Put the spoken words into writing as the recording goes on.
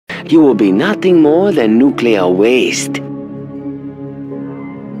you will be nothing more than nuclear waste.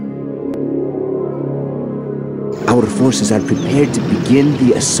 Our forces are prepared to begin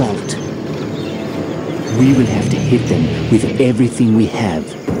the assault. We will have to hit them with everything we have.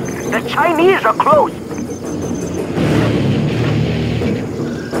 The Chinese are close!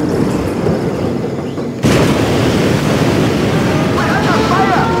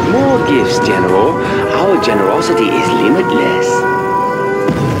 More gifts, General. Our generosity is limitless.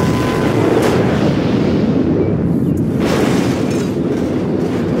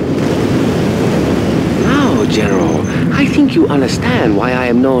 Now, General, I think you understand why I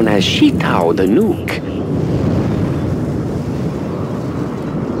am known as Shitao the Nuke.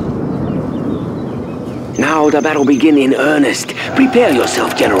 Now the battle begin in earnest. Prepare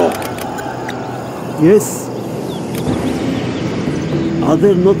yourself, General. Yes. Are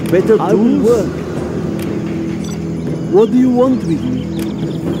there not better tools? I will work. What do you want with me?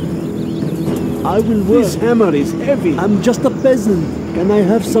 I will work. This hammer is heavy. I'm just a peasant. Can I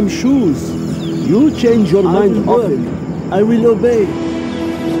have some shoes? You change your mind often. I will obey.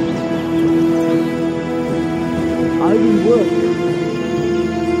 I will work.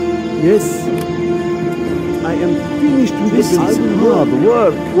 Yes. I am finished with this. I will hard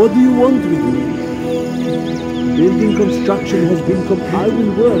work. What do you want with me? Building construction has been completed. I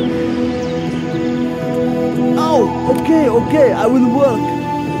will work. Oh, okay, I will work.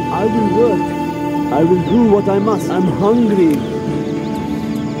 I will work. I will do what I must. I'm hungry.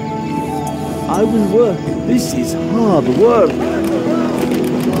 I will work. This is hard work.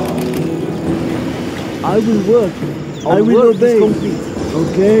 I will work. I will obey.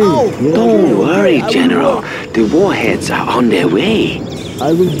 Okay. Yeah. Don't worry, General. The warheads are on their way.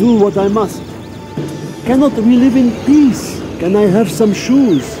 I will do what I must. Cannot we live in peace? Can I have some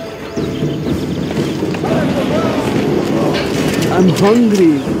shoes? I'm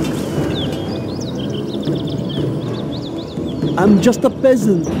hungry. I'm just a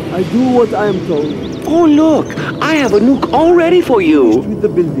peasant. I do what I am told. Oh, look! I have a nuke all ready for you. With the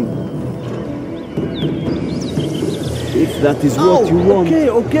building. If that is what you want.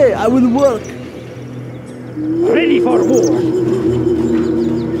 Okay, I will work. Ready for war.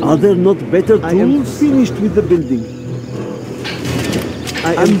 Are there not better tools? I am finished with the building.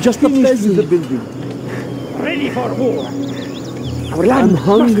 I'm just a peasant. With the building. Ready for war. Our land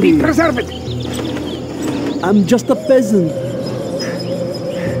must be preserved. I'm just a peasant.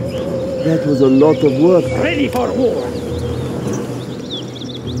 That was a lot of work. Ready for war.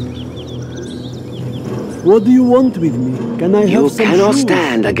 What do you want with me? Can I have some You cannot shoes?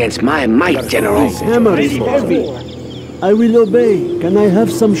 stand against my might, General. This hammer is heavy. I will obey. Can I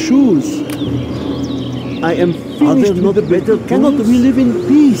have some shoes? I am finished with the better. Cannot we live in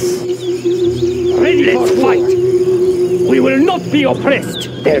peace? Ready Let's fight. We will not be oppressed.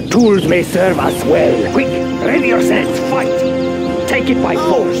 Their tools may serve us well. Quick, ready yourselves. Fight. Take it by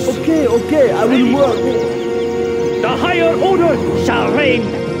force. Okay, I will work. The higher order shall reign.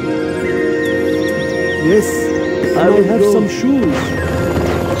 Yes, I will have some shoes.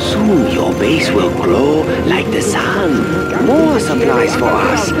 Soon your base will glow like the sun. More supplies for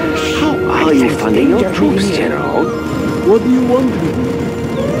us. How are you funding your troops, General? What do you want with me?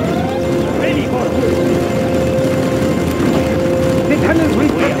 Ready for war. The tunnels will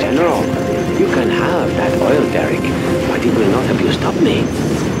be General, you can have that oil derrick, but it will not help you stop me.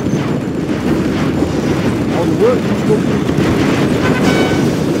 Our work is complete.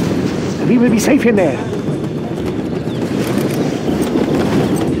 We will be safe in there.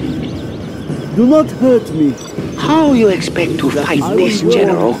 Do not hurt me. How you expect to fight this,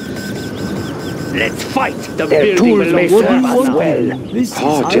 General? Let's fight. The building may serve us well.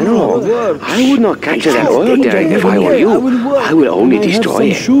 Oh, General, I would not capture that oil derrick if I were you. I will only destroy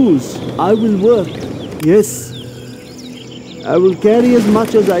it. Shoes. I will work. Yes. I will carry as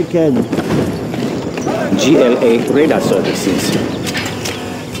much as I can. GLA radar services.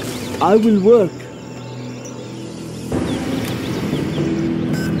 I will work.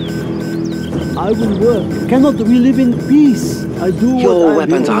 I will work. Cannot we live in peace? I do what Your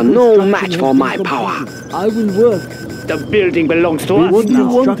weapons are no match for my power. I will work. The building belongs to us now.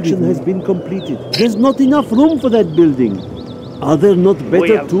 The construction has been completed. There's not enough room for that building. Are there not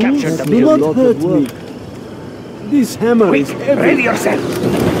better tools? Do not hurt me. This hammer is heavy. Ready yourself.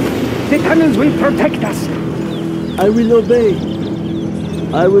 The tunnels will protect us. I will obey.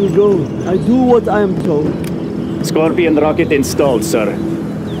 I will go. I do what I am told. Scorpion rocket installed, sir.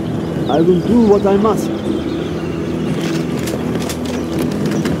 I will do what I must.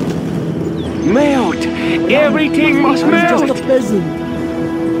 Melt! Everything must I'm melt! just a peasant.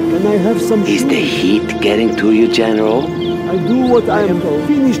 Can I have some shoes? Is the heat getting to you, General? I do what I am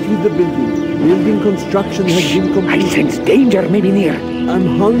finished with the building. Building construction has been I completed. sense danger may be near.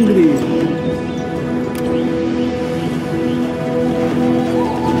 I'm hungry.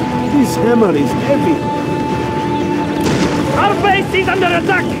 This hammer is heavy. Our base is under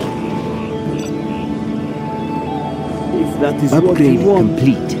attack! If that is what you Upgrade want,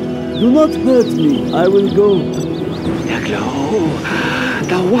 complete. do not hurt me. I will go. The glow.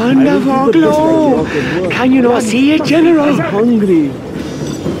 The wonderful I will do the best I glow. can. Can you not see it, General? I'm hungry.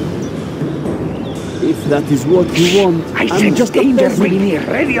 If that is what you want, I I'm sense just a danger may peasant. be near.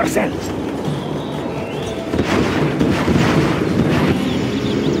 Ready yourselves!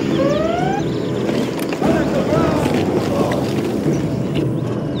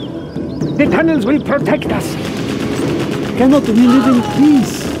 The tunnels will protect us. Cannot we live in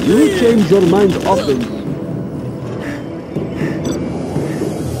peace? You change your mind often.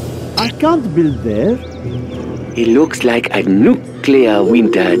 I can't build there. It looks like a nuclear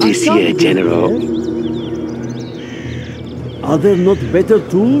winter this I can't year, build General. there. Are there not better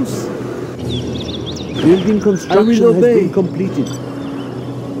tools? Building construction has been completed.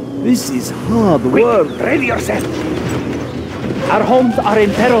 This is hard Quick, work. ready yourselves! Our homes are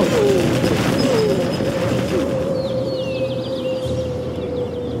in peril.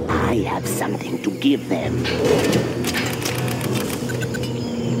 I have something to give them.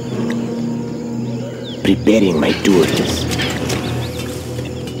 Preparing my tools.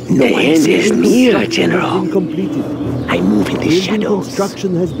 No The one end is says near, Has General. been completed. I move in the Building shadows.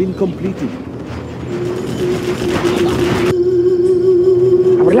 construction has been completed.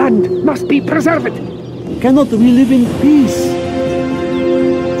 Our land must be preserved. Cannot we live in peace?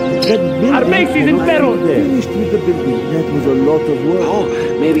 That building Our base is in cannot peril. be finished with the building. That was a lot of work.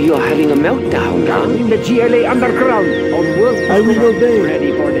 Oh, maybe you're having a meltdown, huh? In the GLA underground. Our work I will obey.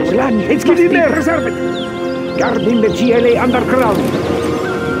 Ready for this land. It's getting there. Preserve it. Guarding the GLA underground.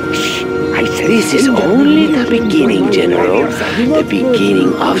 Shh! I said this is only the beginning, General. The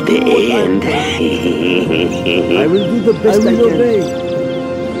beginning of the end. I will do the best I can. Obey.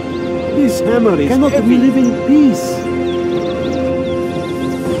 This hammer is Cannot heavy. We live in peace?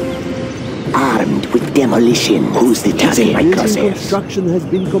 Armed with demolition. Who's the target? In my Building crosshairs. construction has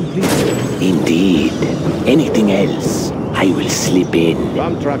been completed. Indeed. Anything else, I will slip in.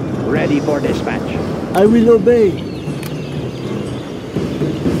 Bomb truck ready for dispatch. I will obey.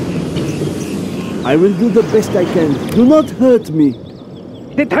 I will do the best I can. Do not hurt me.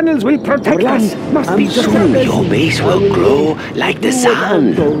 The tunnels will protect us. Must be just a preserved. peasant. Your base I will glow like the do what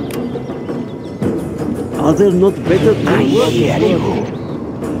I'm sun. told. Are there not better tools? I hear you.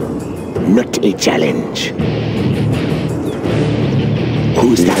 Not a challenge.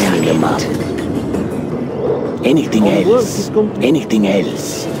 Who's tying them up? Anything Our work else? is complete. Anything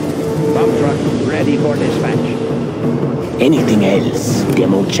else? Bomb truck ready for dispatch. Anything else?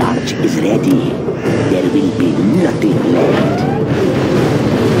 Demo charge is ready. There will be nothing left.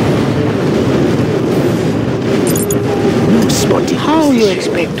 New spotting How you position.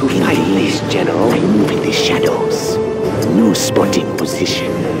 expect to fight this, General? I move in the shadows. New spotting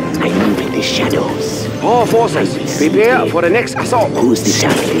position. I move in the shadows. All forces, prepare for the next assault. Who's the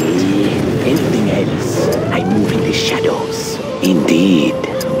target? Anything else? I move in the shadows. Indeed,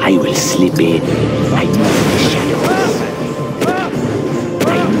 I will slip in. I move in the shadows.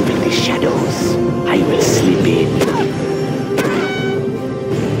 I move in the shadows. I will slip in.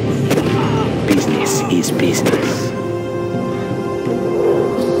 Business is business.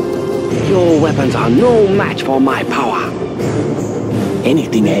 Your weapons are no match for my power.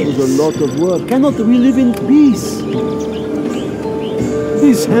 Anything It was a else? lot of work. Cannot we live in peace?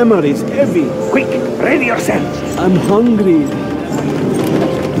 This hammer is heavy. Quick, ready yourselves. I'm hungry.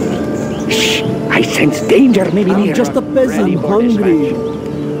 Shh! I sense danger may be I'm near. just a peasant. Ready I'm for hungry.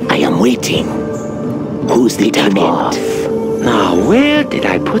 dispatch. I am waiting. Who's the target? Now, where did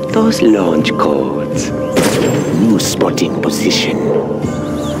I put those launch codes? New spotting position.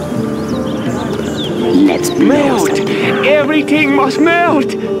 Let's Melt! melt. Everything must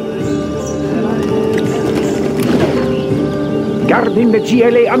melt! Guarding the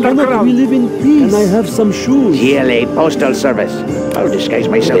GLA Cannot we underground. live in peace? Can I have some shoes? GLA Postal Service. I'll disguise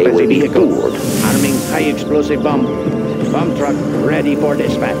myself as a vehicle. Arming high explosive bomb. Bomb truck ready for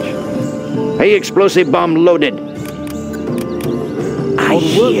dispatch. High explosive bomb loaded. I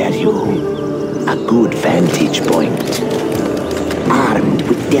hear you. A good vantage point. Armed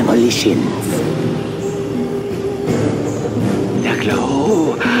with demolitions. The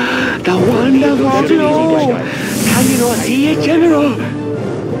glow! The wonderful glow! Can you not see it, General?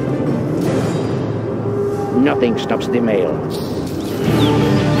 Nothing stops the mail.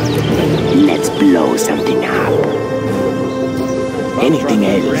 Let's blow something up. Anything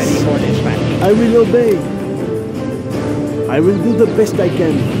else? Ready for dispatch. I will obey. I will do the best I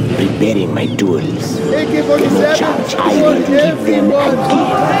can. Preparing my tools. AK-47, Charge, I will give them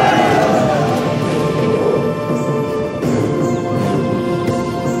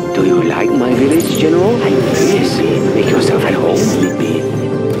Do you like my village, General? Yes. Make yourself at home. Sleep in.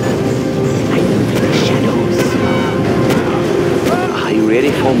 I move in the shadows. Are you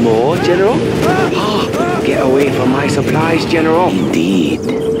ready for more, General? Get away from my supplies, General. Indeed.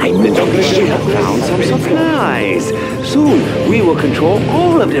 I move in the We have shadows. found some supplies. Soon, we will control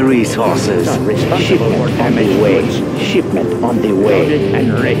all of the resources. Not responsible for damaged goods. Shipment on the way. Loaded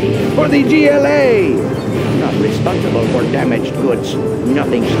and ready. For the GLA! Not responsible for damaged goods.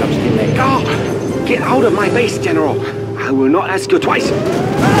 Nothing stops the mail. Oh, get out of my base, General. I will not ask you twice.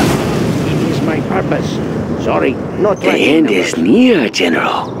 It is my purpose. Sorry, not The end is near,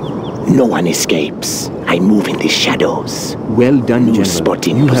 General. No one escapes. I move in the shadows. Well done, No General.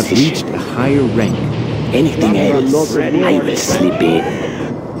 spotting You have position. reached a higher rank. Anything else? ready I for will dispatch. sleep in.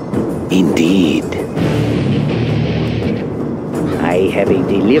 Indeed. I have a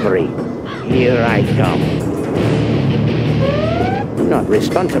delivery. Here I come. Not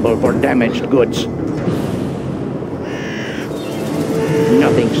responsible for damaged goods.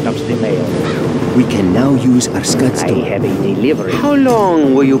 Nothing stops the mail. We can now use our scud I store. have a delivery. How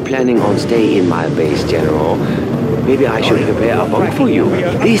long were you planning on staying in my base, General? Maybe I should prepare a bunk for you.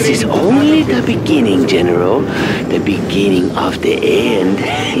 This is only the beginning, General. The beginning of the end.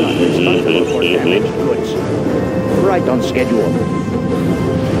 Responsible for damaged goods. Right on schedule.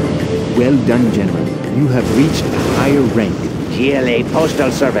 Well done, General. You have reached a higher rank. GLA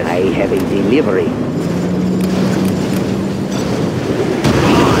Postal Service. I have a delivery.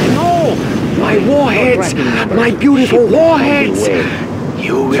 No! My warheads! My beautiful warheads!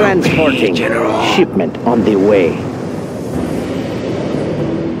 You will Transporting. pay, General. Shipment on the way.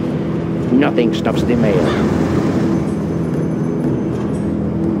 Nothing stops the mail.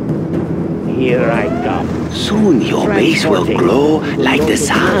 Here I come. Soon your base will Transporting. glow like the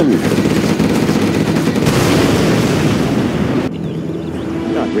sun.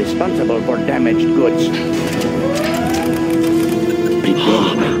 Not responsible for damaged goods.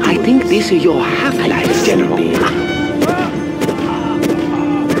 I think this is your half-life, General.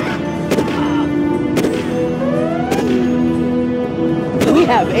 We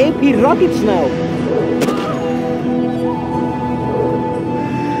have AP rockets now.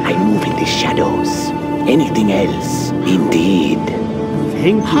 I move in the shadows. Anything else? Indeed.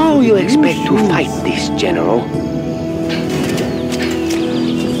 How you expect to fight this, General?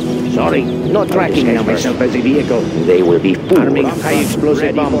 Sorry, not tracking numbers. Myself as a vehicle. They will be fooled. Arming high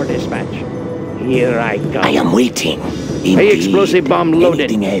explosive bomb. For dispatch. Here I come. I am waiting. Indeed. High explosive bomb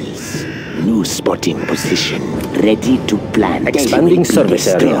loaded. Anything else? New spotting position. Ready to plant. Expanding service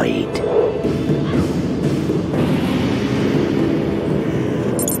area. destroyed.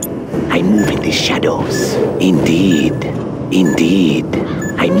 I move in the shadows. Indeed. Indeed.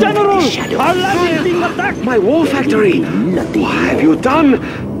 I move in the shadows. land being attacked! My war factory! Nothing. What have you done?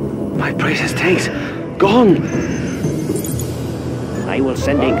 My precious tanks gone. I will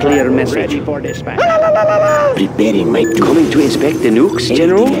send a clear message. Ready for dispatch. Preparing my tools. Coming to inspect the nukes,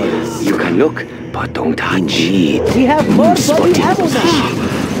 General? Anything else? You can look, but don't touch. Indeed. We have more bloody Spotting ammo now. position.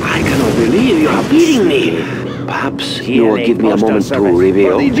 I cannot believe you are beating me. Perhaps you will give me a moment to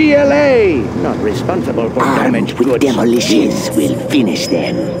reveal. For the GLA! Not responsible for Armed damaged with goods. demolitions will finish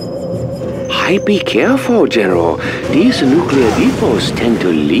them. I be careful, General. These nuclear depots tend to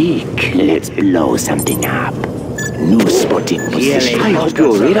leak. Let's blow something up. New spotting position. I hope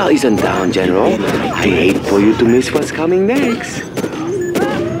your radar isn't down, General. I hate for you to miss what's coming next.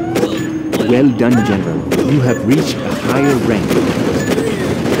 Well done, General. You have reached a higher rank.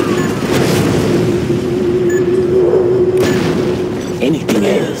 Anything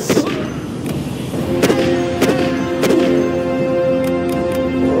else?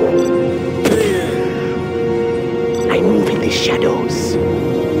 I move in the shadows.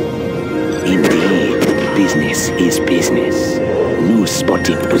 Indeed, business is business. New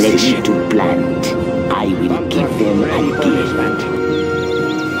spotting position. Ready to plant. I will give them a gift.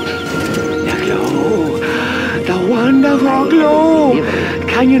 The glow. The wonderful glow.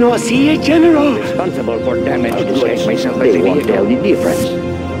 Can you not see it, General? Responsible for damaged goods. Myself as a won't tell the difference.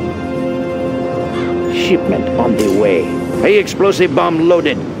 Shipment on the way. Hey, explosive bomb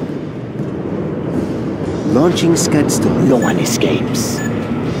loaded. Launching scud store. No one escapes.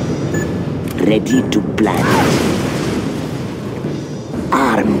 Ready to plant.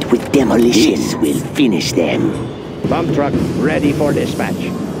 Armed with demolitions will finish them. Bomb truck ready for dispatch.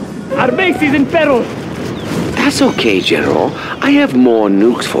 Our base is in peril. That's okay, General. I have more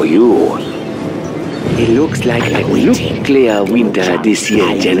nukes for you. It looks like a nuclear winter this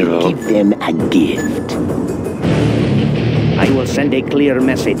year, General. Give them a gift. I will send a clear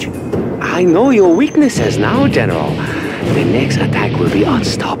message. I know your weaknesses now, General. The next attack will be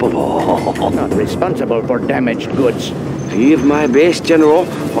unstoppable. Not responsible for damaged goods. Leave my base, General,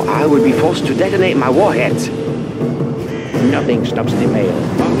 or I will be forced to detonate my warheads. Nothing stops the mail.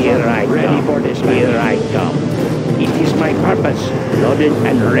 Here I come. Ready for this. Here I come. It is my purpose. Loaded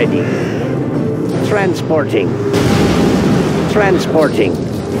and ready. Transporting. Transporting.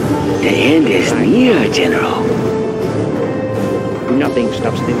 The end is near, General. Nothing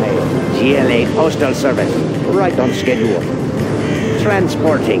stops the mail. GLA Postal Service. Right on schedule.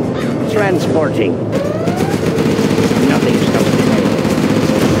 Transporting. Transporting. Nothing stops the mail.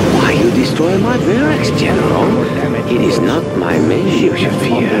 Why you destroy my barracks, General? It is not my men you should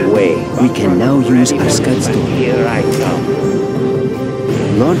fear. We can now use our Scud Storm. Here I come.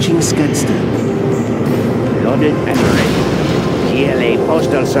 Launching Scud Storm. Loaded and ready. GLA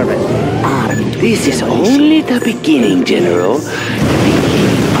Postal Service. This is only the beginning, General. The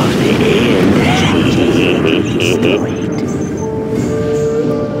beginning of the end.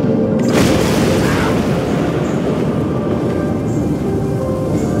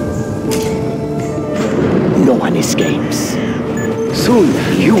 No one escapes. Soon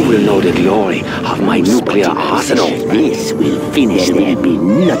you will know the glory of my nuclear arsenal. This will finish them. There will be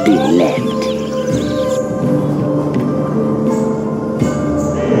nothing left.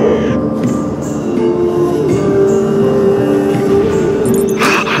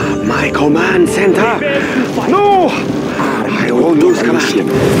 Command center! No! I won't lose command.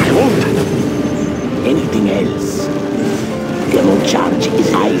 I won't. Anything else? Demo charge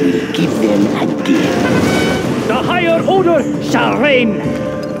is I will give them a gift. The higher order shall reign.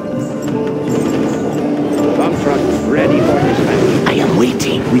 Bomb truck ready for dispatch. I am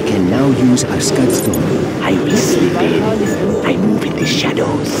waiting. We can now use our Scud Storm. I will slip in. I move in the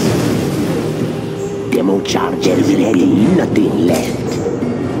shadows. Demo charge is ready. Nothing left.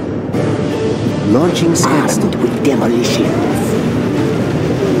 Launching Scud Storm. Armed with demolition.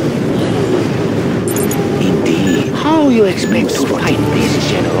 Indeed. How you expect to fight this,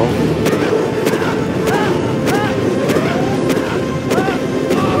 General?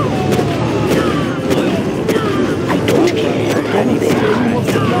 I don't care. Ready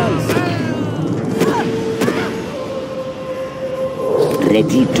there.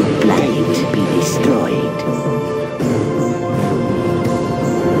 Ready to blind, be destroyed.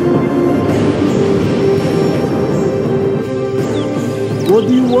 What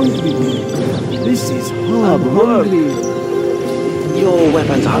do you want with me? This is hard work. Your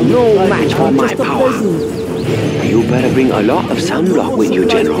weapons are no match for my power. You better bring a lot of sunblock with you,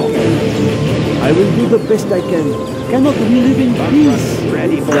 General. I will do the best I can. Cannot we live in peace?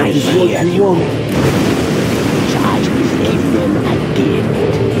 Ready for That is what you want. Charge will give them a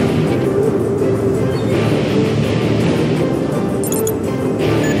gift.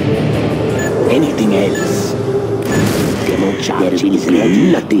 Anything else? Demo charge is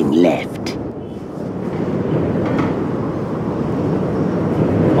ready. Nothing left.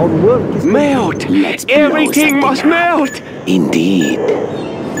 Our work is Melt! Let's Everything blow must something up. melt! Indeed.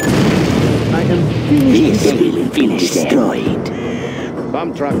 I am finished. This will be destroyed.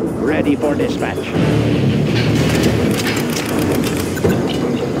 bomb truck ready for dispatch.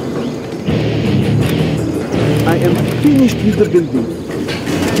 I am finished with the building.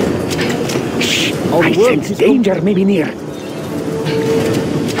 Our I work sense is danger may be near.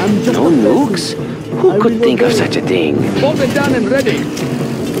 I'm just No a nukes? peasant. Who I could will think of obey. such a thing? Bolted down and ready.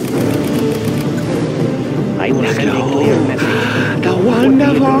 I will send a clear message. The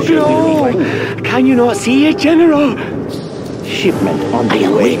wonderful glow! Can you not see it, General? Shipment on I the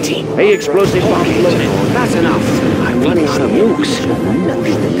am way. waiting. Hey, explosive bomb loaded. That's enough. I'm running out of nukes.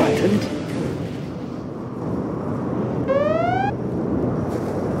 Nothing left.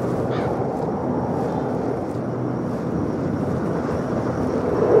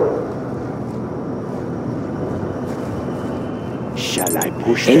 Shall I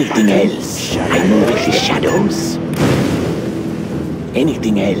push Anything the button? else? Shall I move with the shadows.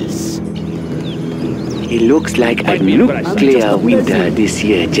 Anything else? It looks like a nuclear winter this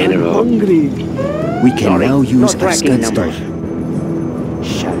year, I'm General. hungry. We can Sorry, now use no our tracking Scud numbers. Storm.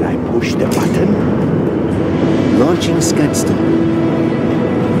 Shall I push the button? Launching Scud Storm.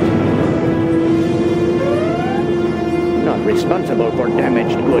 Not responsible for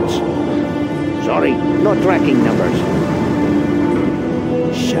damaged goods. Sorry, no tracking numbers.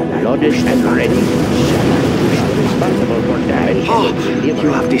 Shall I loaded and ready? Shall I push responsible for damaged Oh, goods? you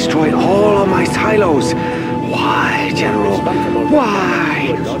have destroyed all of my silos. Why, General?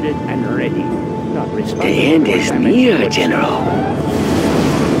 Why? Loaded and ready. Not The responsible. end is near, General.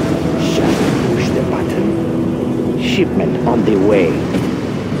 Shall I push the button? Shipment on the way.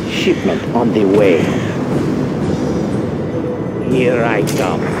 Shipment on the way. Here I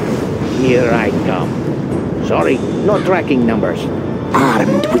come. Here I come. Sorry, no tracking numbers.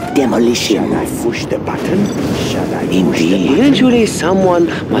 Armed with demolition. Shall I push the button? Shall I push the Indeed. button? Eventually, someone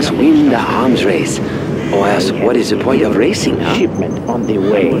must win the arms race. Or else, what is the point of racing, huh? Shipment on the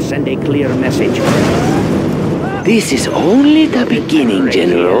way. I will send a clear message. This is only the beginning,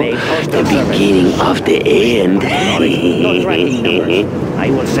 General. The beginning of the end. Sorry, no tracking numbers. I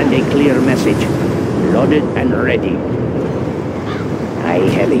will send a clear message. Loaded and ready. I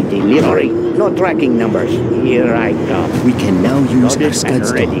have a delivery. No tracking numbers. Here I come. We can now use our Loaded scud and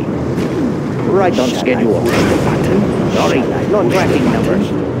stone. ready. Right on schedule. The button. Sorry, no tracking numbers.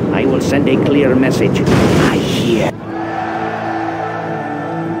 I will send a clear message. I hear.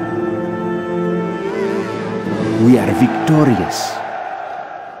 We are victorious.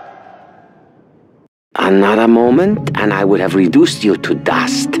 Another moment, and I would have reduced you to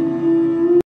dust.